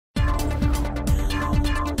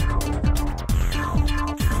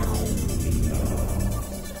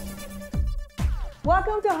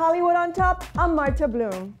Welcome to Hollywood on Top. I'm Marta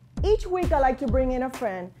Bloom. Each week I like to bring in a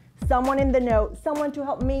friend, someone in the know, someone to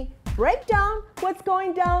help me break down what's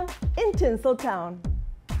going down in Tinseltown.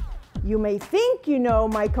 You may think you know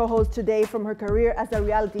my co-host today from her career as a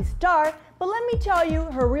reality star, but let me tell you,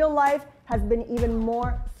 her real life has been even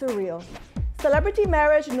more surreal. Celebrity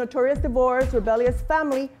marriage, notorious divorce, rebellious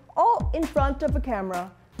family, all in front of a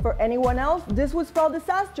camera. For anyone else, this would spell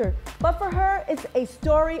disaster, but for her, it's a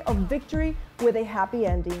story of victory with a happy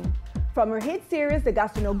ending. From her hit series, The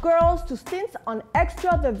Got to Know Girls, to stints on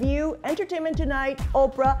Extra, The View, Entertainment Tonight,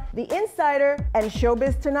 Oprah, The Insider, and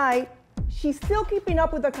Showbiz Tonight, she's still keeping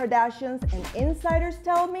up with the Kardashians, and insiders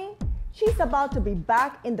tell me she's about to be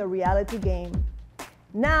back in the reality game.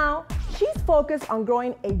 Now, she's focused on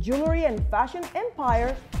growing a jewelry and fashion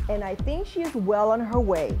empire, and I think she is well on her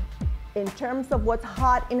way. In terms of what's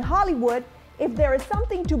hot in Hollywood, if there is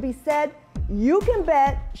something to be said, you can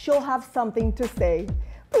bet she'll have something to say.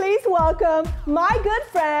 Please welcome my good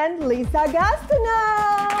friend, Lisa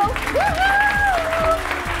Gastineau.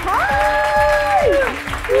 Hi!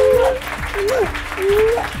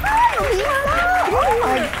 Oh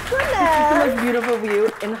my goodness! The most beautiful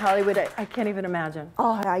view in Hollywood. I can't even imagine.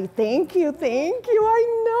 Oh, thank you.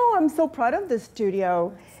 I know. I'm so proud of this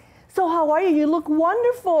studio. So how are you? You look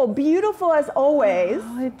wonderful, beautiful as always.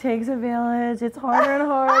 Oh, it takes a village. It's harder and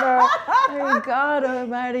harder. Oh, God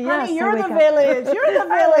almighty. Yes, honey, you're the village. You're the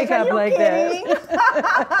village. Are you like kidding?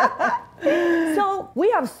 So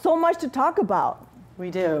we have so much to talk about. We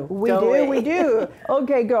do. We do.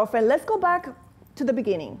 Okay, girlfriend, let's go back to the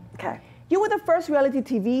beginning. Okay. You were the first reality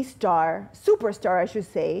TV star, superstar, I should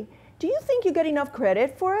say. Do you think you get enough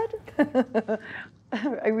credit for it?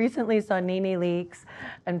 I recently saw Nene Leakes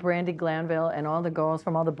and Brandy Glanville and all the girls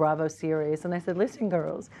from all the Bravo series, and I said, listen,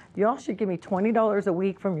 girls, y'all should give me $20 a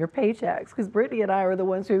week from your paychecks, because Brittany and I are the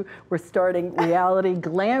ones who were starting reality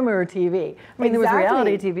glamour TV. I mean, There was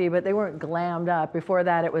reality TV, but they weren't glammed up. Before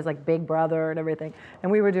that, it was like Big Brother and everything, and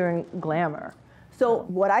we were doing glamour. So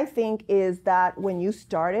what I think is that when you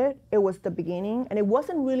started, it was the beginning, and it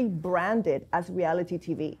wasn't really branded as reality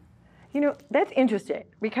TV. You know, that's interesting,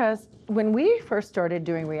 because when we first started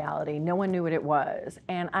doing reality, no one knew what it was.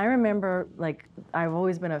 And I remember, like, I've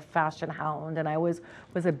always been a fashion hound, and I was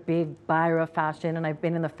a big buyer of fashion, and I've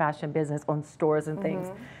been in the fashion business on stores and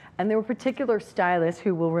things. And there were particular stylists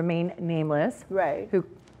who will remain nameless, right, who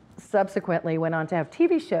subsequently went on to have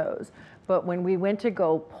TV shows. But when we went to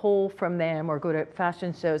go pull from them or go to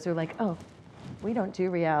fashion shows, they're like, oh, we don't do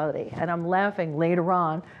reality. And I'm laughing later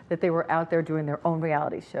on that they were out there doing their own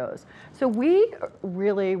reality shows. So we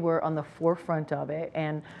really were on the forefront of it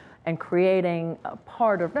and creating a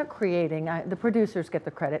part of, not creating, the producers get the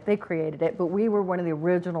credit, they created it, but we were one of the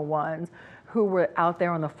original ones who were out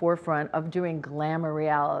there on the forefront of doing glamour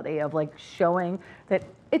reality, of like showing that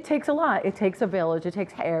it takes a lot. It takes a village, it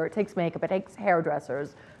takes hair, it takes makeup, it takes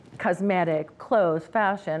hairdressers, cosmetic, clothes,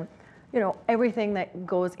 fashion. You know, everything that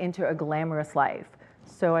goes into a glamorous life.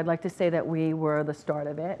 So I'd like to say that we were the start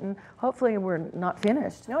of it, and hopefully we're not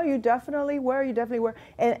finished. No, you definitely were. You definitely were.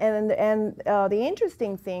 And the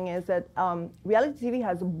interesting thing is that reality TV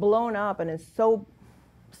has blown up and is so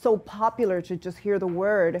popular to just hear the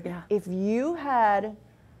word. Yeah. If you had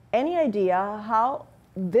any idea how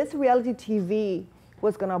this reality TV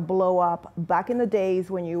was gonna blow up back in the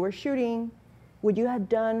days when you were shooting, would you have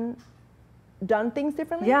done things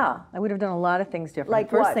differently? Yeah, I would have done a lot of things differently.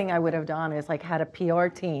 Like First what? thing I would have done is like had a PR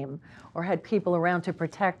team or had people around to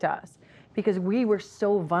protect us, because we were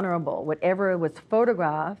so vulnerable. Whatever was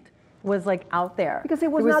photographed was like out there. Because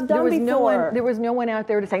it was not done before. There was no one out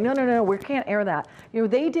there to say, no, we can't air that. You know,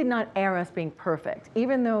 they did not air us being perfect.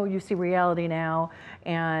 Even though you see reality now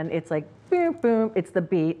and it's like, boom, boom, it's the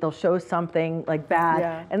beat. They'll show something like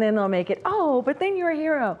bad, and then they'll make it, oh, but then you're a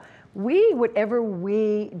hero. Whatever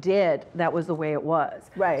we did, that was the way it was.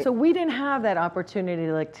 Right. So we didn't have that opportunity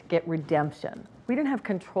to get redemption. We didn't have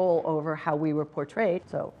control over how we were portrayed.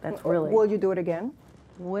 So that's really. Will you do it again?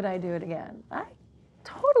 Would I do it again?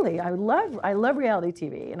 Totally. I love reality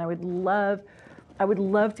TV, and I would love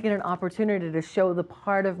to get an opportunity to show the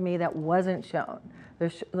part of me that wasn't shown,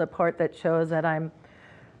 the part that shows that I'm,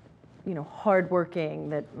 you know, hardworking,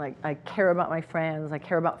 that like I care about my friends, I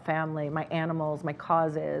care about family, my animals, my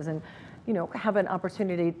causes, and you know, have an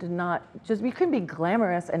opportunity to not just, we couldn't be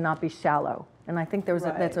glamorous and not be shallow. And I think that's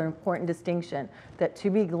an important distinction, that to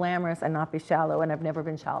be glamorous and not be shallow, and I've never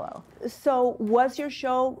been shallow. So was your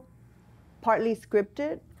show partly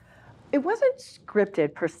scripted? It wasn't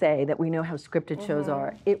scripted per se, that we know how scripted shows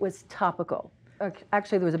are. It was topical.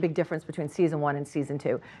 actually, there was a big difference between season 1 and season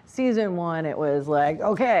 2. Season 1, it was like,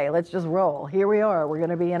 okay, let's just roll. Here we are. We're going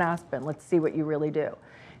to be in Aspen. Let's see what you really do.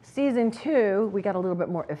 Season 2, we got a little bit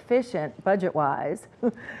more efficient budget-wise.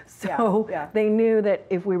 So they knew that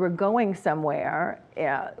if we were going somewhere,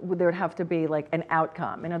 there would have to be like an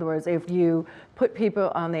outcome. In other words, if you put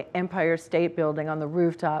people on the Empire State Building on the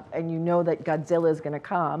rooftop and you know that Godzilla is going to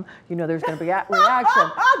come, you know there's going to be a reaction.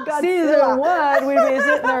 Season 1, we'd be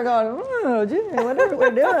sitting there going, oh, gee, what are we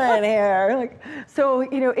doing here? Like, so,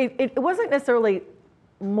 you know, it wasn't necessarily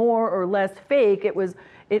more or less fake.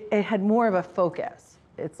 It had more of a focus.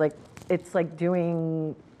 It's like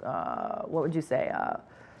doing, what would you say,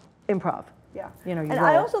 improv. Yeah. You know, and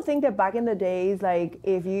I also think that back in the days, like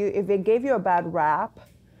if it gave you a bad rap,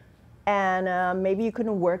 and maybe you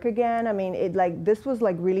couldn't work again. I mean, this was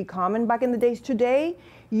like really common back in the days. Today,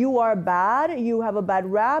 you are bad, you have a bad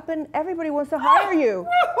rap, and everybody wants to hire you,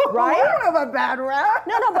 right? I don't have a bad rap.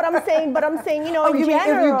 No, but I'm saying, you know, in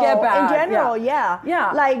general,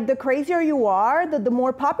 yeah. Like the crazier you are, the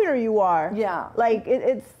more popular you are. Yeah. Like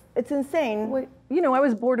it's insane. Well, you know, I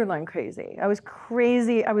was borderline crazy. I was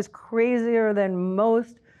crazy. I was crazier than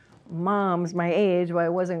most moms my age, but I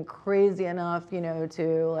wasn't crazy enough, you know,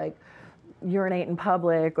 to like urinate in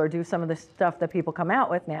public or do some of the stuff that people come out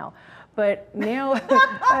with now. But now,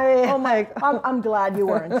 I'm glad you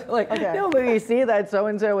weren't. Like, okay. No, but you see that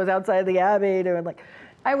so-and-so was outside the Abbey doing like,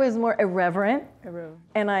 I was more irreverent.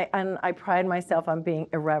 And I pride myself on being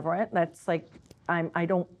irreverent. That's like, I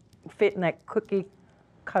don't fit in that cookie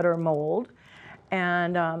cutter mold.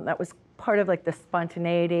 And that was part of like the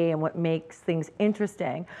spontaneity and what makes things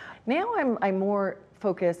interesting. Now I'm more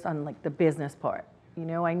focused on like the business part. You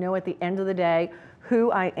know, I know at the end of the day,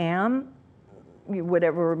 who I am,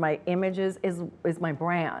 whatever my image is my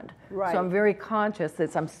brand. Right. So I'm very conscious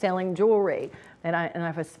that I'm selling jewelry and I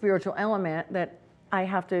have a spiritual element that I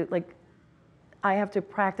have to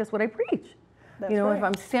practice what I preach. That's right. If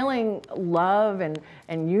I'm selling love and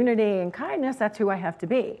unity and kindness, that's who I have to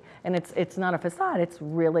be. And it's not a facade, it's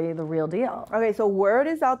really the real deal. Okay, so word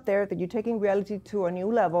is out there that you're taking reality to a new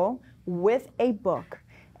level with a book.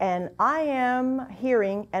 And I am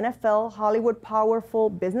hearing NFL, Hollywood powerful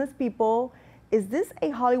business people. Is this a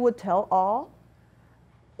Hollywood tell-all?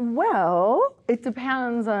 Well, it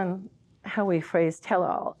depends on how we phrase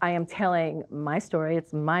tell-all. I am telling my story,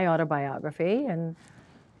 it's my autobiography, and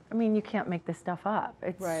I mean, you can't make this stuff up.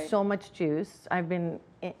 It's so much juice. I've been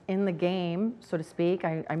in the game, so to speak.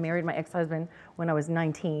 I married my ex-husband when I was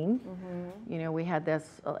 19. Mm-hmm. You know, we had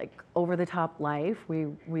this like over-the-top life. We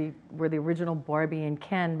were the original Barbie and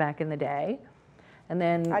Ken back in the day. And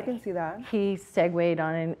then I can see that. He segued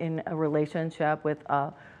on in a relationship with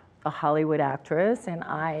a Hollywood actress, and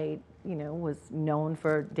I, you know, was known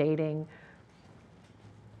for dating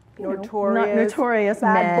notorious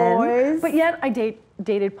bad men, boys. but yet I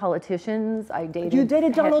dated politicians. I dated. You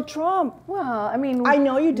dated Donald Trump. Well, I mean, I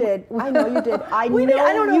know you did. I know you did. I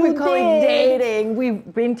don't know if we call it dating.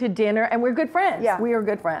 We've been to dinner, and we're good friends. Yeah, we are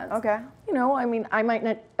good friends. Okay. You know, I mean, I might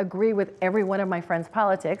not agree with every one of my friends'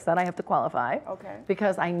 politics. That I have to qualify. Okay.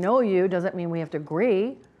 Because I know you doesn't mean we have to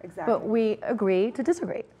agree. Exactly. But we agree to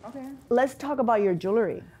disagree. Okay. Let's talk about your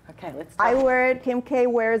jewelry. Okay, let's I wear it, Kim K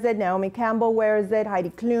wears it, Naomi Campbell wears it, Heidi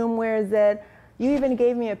Klum wears it. You even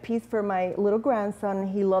gave me a piece for my little grandson.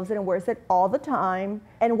 He loves it and wears it all the time.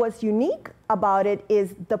 And what's unique about it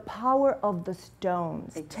is the power of the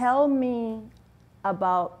stones. Tell me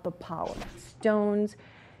about the power. Stones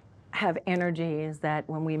have energies that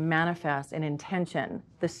when we manifest an intention,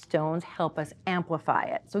 the stones help us amplify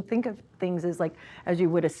it. So think of things as you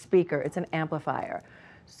would a speaker, it's an amplifier.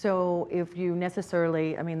 So if you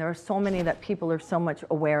necessarily, I mean, there are so many that people are so much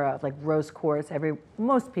aware of, like rose quartz.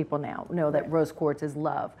 Most people now know that rose quartz is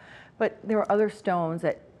love. But there are other stones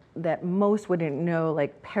that most wouldn't know,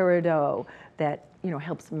 like peridot, that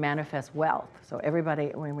helps manifest wealth. So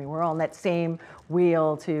everybody, when we were all on that same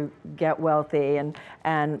wheel to get wealthy, and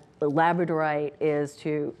labradorite is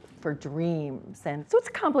for dreams, and so it's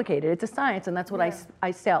complicated. It's a science, and that's what I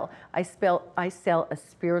sell. I sell a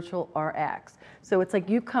spiritual RX. So it's like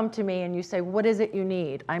you come to me and you say, what is it you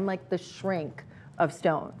need? I'm like the shrink of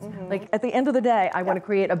stones. Mm-hmm. Like at the end of the day, I want to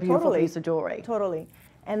create a beautiful piece of jewelry. Totally.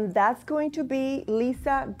 And that's going to be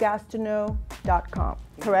lisagastineau.com,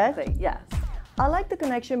 correct? Exactly. Yes. I like the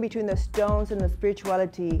connection between the stones and the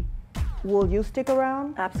spirituality. Will you stick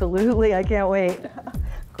around? Absolutely, I can't wait.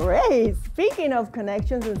 Great. Speaking of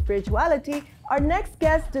connections and spirituality, our next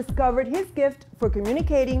guest discovered his gift for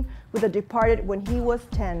communicating with the departed when he was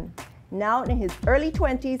 10. Now in his early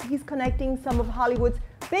 20s, he's connecting some of Hollywood's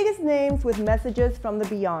biggest names with messages from the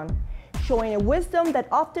beyond. showing a wisdom that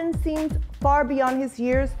often seems far beyond his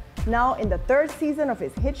years. Now in the 3rd season of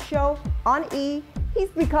his hit show on E!, he's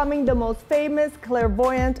becoming the most famous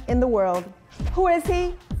clairvoyant in the world. Who is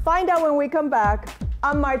he? Find out when we come back.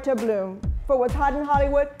 I'm Marta Bloom. For what's hot in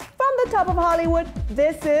Hollywood, from the top of Hollywood,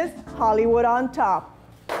 this is Hollywood on Top.